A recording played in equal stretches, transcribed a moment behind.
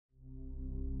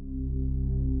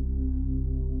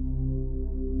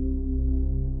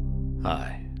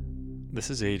Hi, this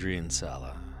is Adrian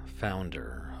Sala,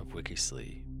 founder of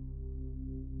WikiSleep.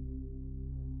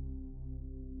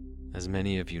 As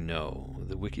many of you know,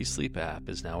 the WikiSleep app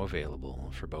is now available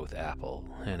for both Apple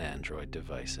and Android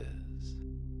devices.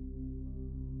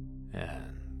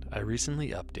 And I recently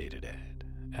updated it,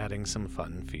 adding some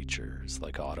fun features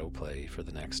like autoplay for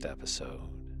the next episode,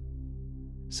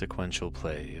 sequential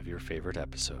play of your favorite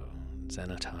episodes,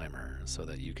 and a timer so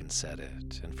that you can set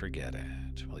it and forget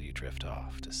it while you drift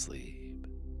off to sleep.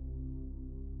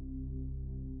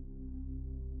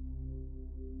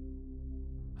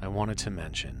 I wanted to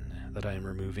mention that I am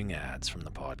removing ads from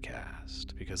the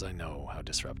podcast because I know how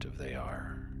disruptive they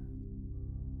are.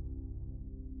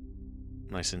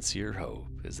 My sincere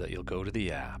hope is that you'll go to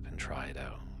the app and try it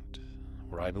out,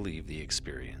 where I believe the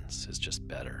experience is just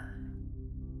better.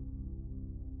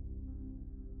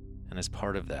 And as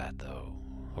part of that, though,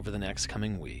 over the next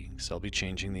coming weeks, I'll be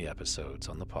changing the episodes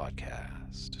on the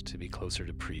podcast to be closer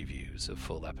to previews of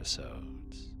full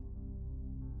episodes,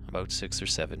 about 6 or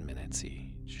 7 minutes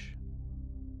each.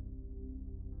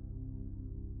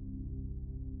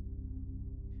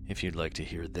 If you'd like to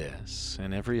hear this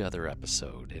and every other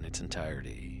episode in its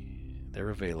entirety,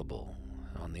 they're available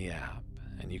on the app,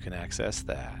 and you can access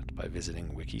that by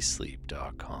visiting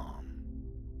wikisleep.com.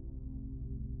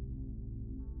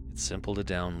 It's simple to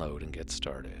download and get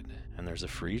started, and there's a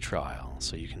free trial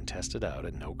so you can test it out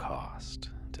at no cost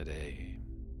today.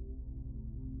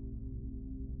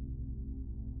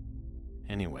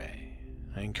 Anyway,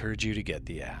 I encourage you to get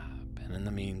the app, and in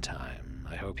the meantime,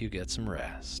 I hope you get some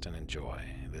rest and enjoy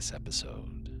this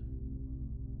episode.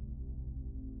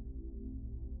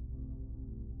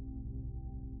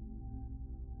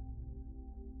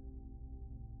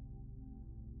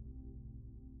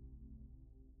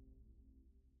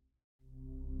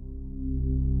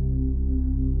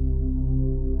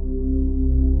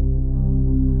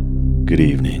 Good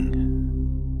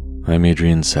evening. I'm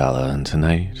Adrian Sala, and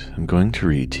tonight I'm going to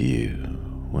read to you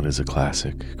what is a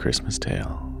classic Christmas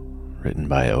tale written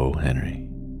by O. Henry,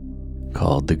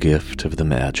 called The Gift of the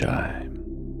Magi.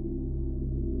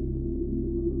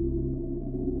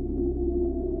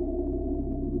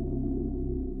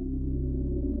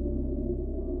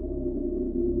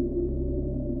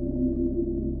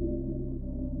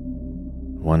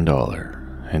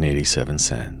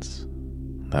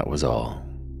 $1.87. That was all.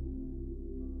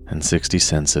 And 60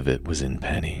 cents of it was in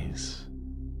pennies.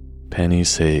 Pennies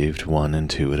saved 1 and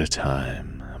 2 at a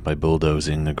time by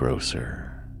bulldozing the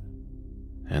grocer,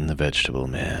 and the vegetable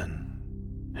man,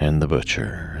 and the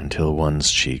butcher, until one's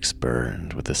cheeks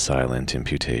burned with the silent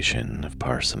imputation of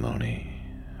parsimony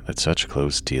that such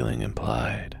close dealing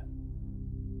implied.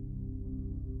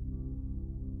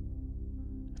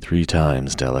 3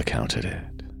 times Della counted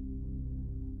it.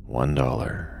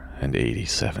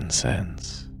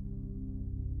 $1.87.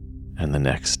 And the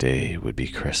next day would be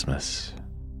Christmas.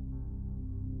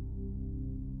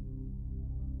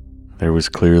 There was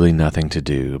clearly nothing to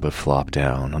do but flop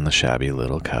down on the shabby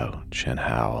little couch and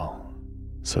howl,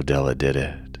 so Della did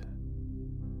it,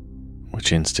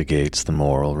 which instigates the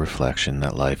moral reflection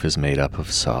that life is made up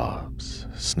of sobs,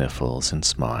 sniffles, and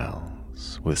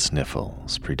smiles, with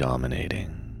sniffles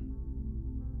predominating.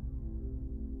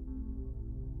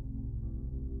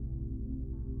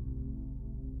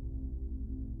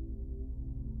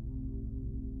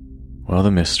 While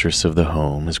the mistress of the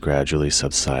home is gradually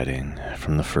subsiding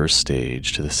from the first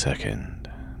stage to the second,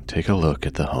 take a look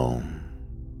at the home.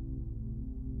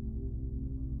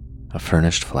 A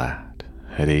furnished flat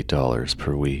at $8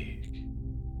 per week.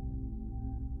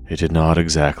 It did not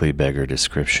exactly beggar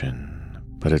description,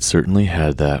 but it certainly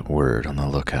had that word on the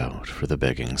lookout for the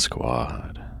begging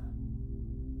squad.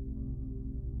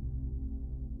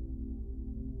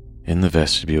 In the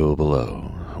vestibule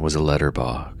below was a letter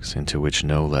box into which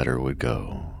no letter would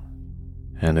go,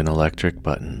 and an electric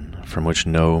button from which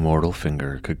no mortal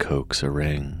finger could coax a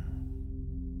ring.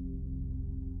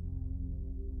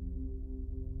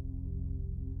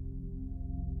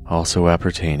 Also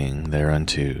appertaining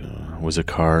thereunto was a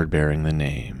card bearing the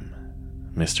name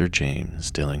Mr. James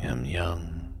Dillingham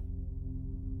Young.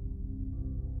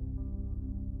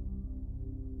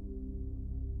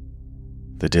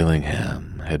 The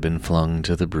Dillingham had been flung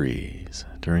to the breeze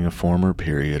during a former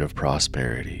period of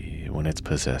prosperity when its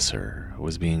possessor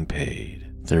was being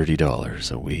paid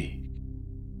 $30 a week.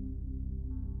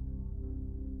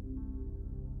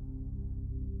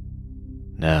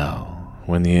 Now,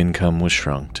 when the income was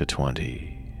shrunk to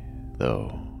 20,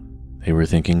 though, they were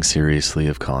thinking seriously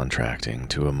of contracting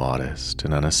to a modest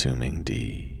and unassuming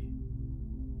D.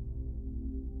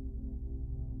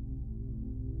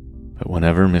 But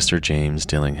whenever Mr. James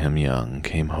Dillingham Young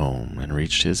came home and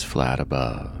reached his flat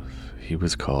above, he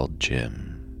was called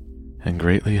Jim, and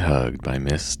greatly hugged by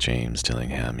Miss James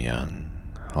Dillingham Young,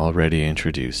 already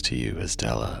introduced to you as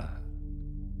Della.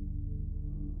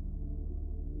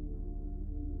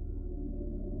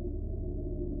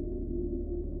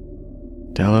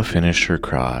 Della finished her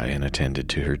cry and attended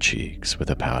to her cheeks with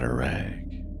a powder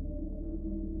rag.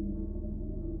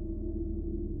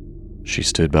 She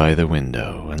stood by the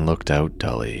window and looked out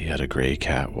dully at a gray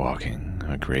cat walking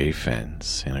a gray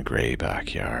fence in a gray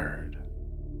backyard.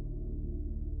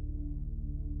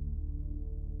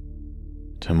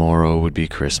 Tomorrow would be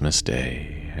Christmas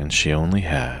Day, and she only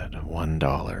had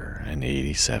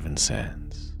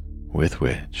 $1.87 with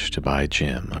which to buy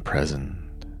Jim a present.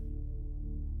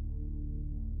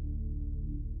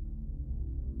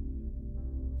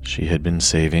 She had been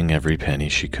saving every penny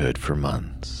she could for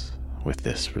months, with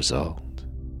this result.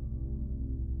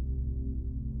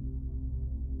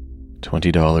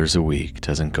 $20 a week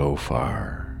doesn't go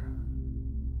far.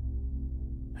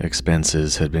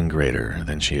 Expenses had been greater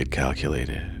than she had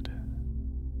calculated.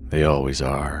 They always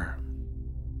are.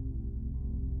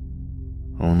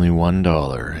 Only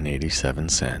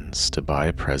 $1.87 to buy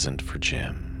a present for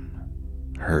Jim,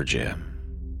 her Jim.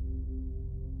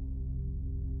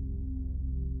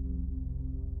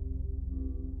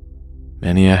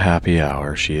 Many a happy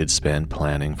hour she had spent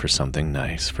planning for something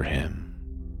nice for him.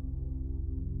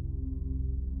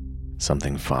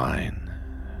 Something fine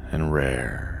and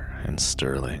rare and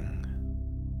sterling.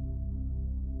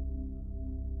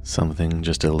 Something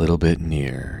just a little bit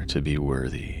near to be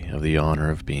worthy of the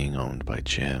honor of being owned by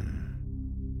Jim.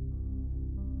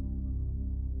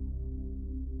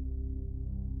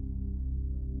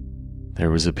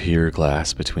 There was a pier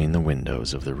glass between the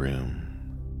windows of the room.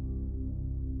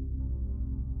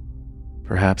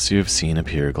 Perhaps you have seen a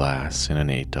pier glass in an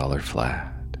 $8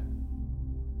 flat.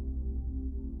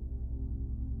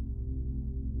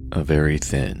 A very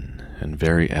thin and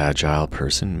very agile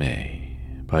person may,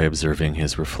 by observing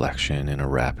his reflection in a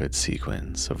rapid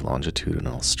sequence of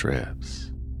longitudinal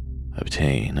strips,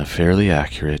 obtain a fairly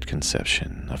accurate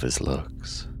conception of his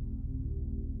looks.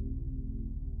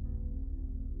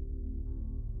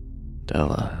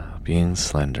 Della, being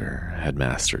slender, had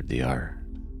mastered the art.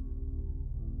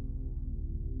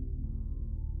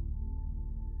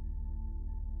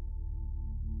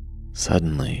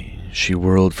 Suddenly, she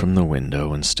whirled from the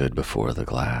window and stood before the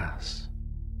glass.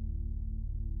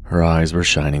 Her eyes were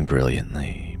shining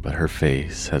brilliantly, but her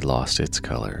face had lost its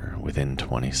color within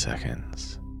 20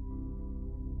 seconds.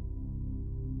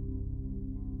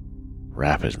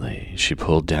 Rapidly, she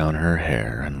pulled down her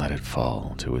hair and let it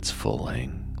fall to its full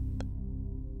length.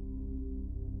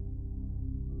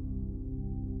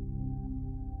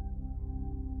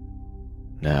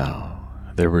 Now,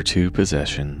 there were two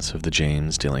possessions of the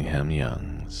James Dillingham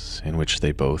Youngs in which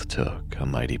they both took a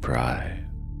mighty pride.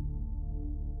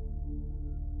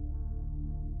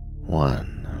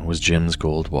 One was Jim's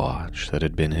gold watch that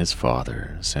had been his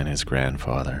father's and his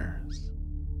grandfather's.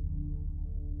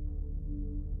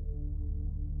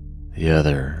 The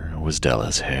other was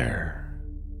Della's hair.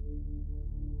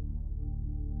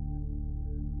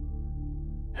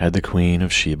 Had the Queen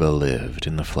of Sheba lived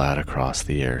in the flat across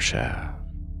the air shaft,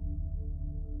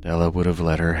 Della would have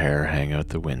let her hair hang out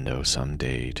the window some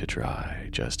day to dry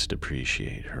just to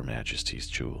depreciate Her Majesty's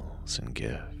jewels and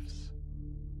gifts.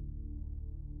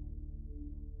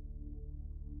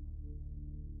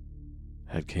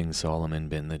 Had King Solomon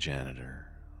been the janitor,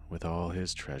 with all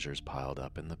his treasures piled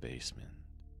up in the basement,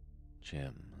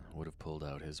 Jim would have pulled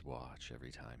out his watch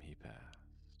every time he passed,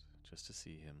 just to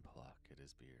see him pluck at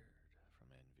his beard from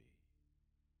envy.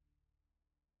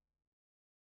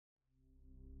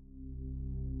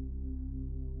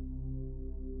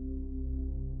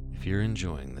 If you're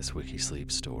enjoying this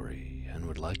WikiSleep story and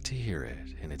would like to hear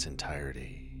it in its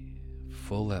entirety,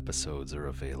 full episodes are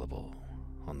available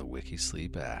on the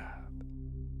WikiSleep app,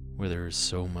 where there is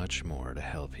so much more to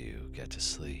help you get to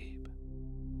sleep.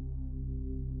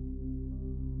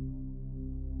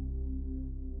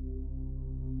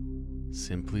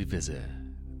 Simply visit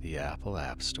the Apple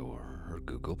App Store or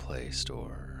Google Play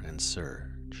Store and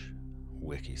search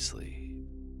WikiSleep.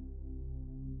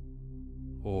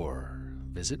 Or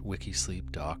visit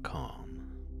wikisleep.com,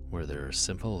 where there are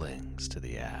simple links to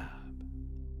the app.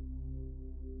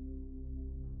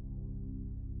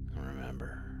 And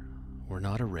remember, we're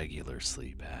not a regular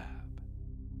sleep app.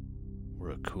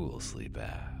 We're a cool sleep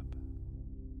app.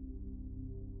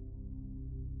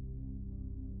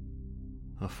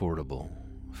 Affordable,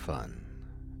 fun,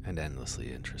 and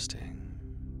endlessly interesting.